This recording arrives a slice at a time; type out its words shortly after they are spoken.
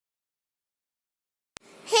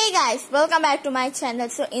Hey guys, welcome back to my channel.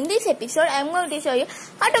 So in this episode, I'm going to show you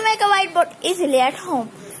how to make a whiteboard easily at home.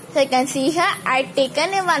 So you can see here, I've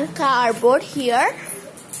taken one cardboard here.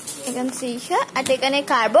 You can see here, I've taken a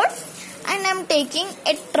cardboard and I'm taking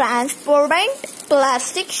a transparent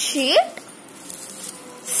plastic sheet.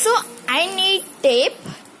 So I need tape.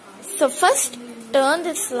 So first turn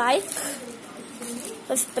this like,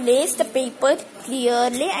 first place the paper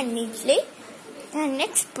clearly and neatly. And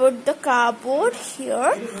next put the cardboard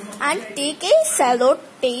here and take a cello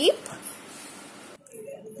tape.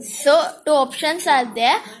 So two options are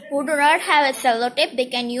there. Who do not have a cello tape, they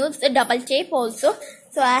can use the double tape also.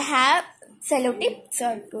 So I have cello tape, so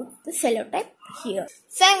I put the cello tape here.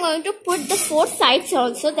 So I'm going to put the four sides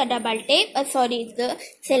also, the double tape, the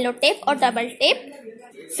cello tape or double tape.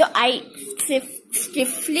 So I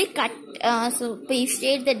stiffly cut,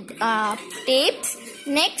 pasted the tapes.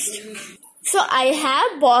 Next, so I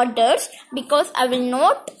have borders because I will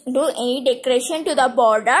not do any decoration to the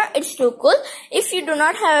border. It's too cool. If you do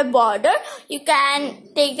not have a border, you can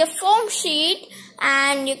take the foam sheet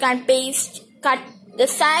and you can cut the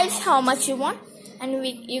sides how much you want, and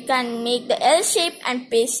you can make the L shape and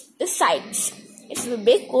paste the sides. It will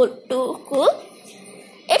be too cool.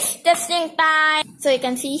 It's testing time. So you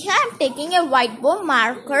can see here I'm taking a whiteboard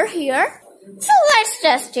marker here. So let's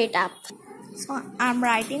test it up. So I'm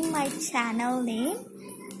writing my channel name.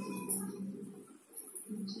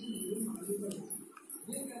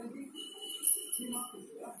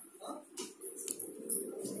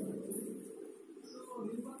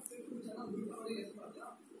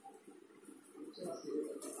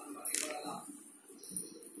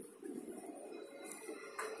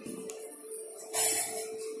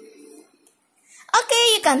 Okay,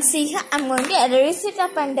 you can see here I'm going to erase it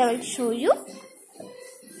up and I will show you.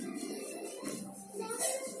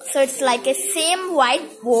 So it's like a same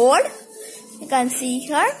whiteboard. You can see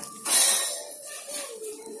here.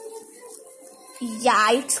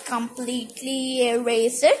 Yeah, it's completely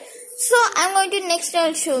erased. So I'm going to next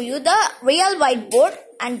I'll show you the real whiteboard,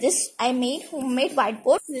 and this I made homemade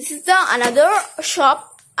whiteboard. This is the another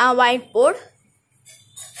shop whiteboard.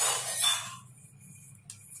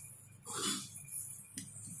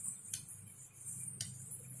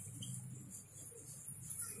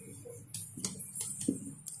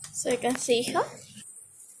 So you can see here.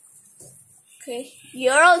 Okay,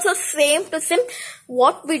 here also same to same.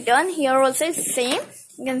 What we done here also is same.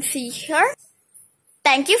 You can see here.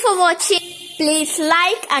 Thank you for watching. Please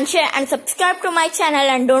like and share and subscribe to my channel,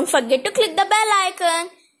 and don't forget to click the bell icon.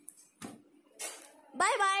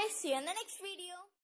 Bye bye. See you in the next video.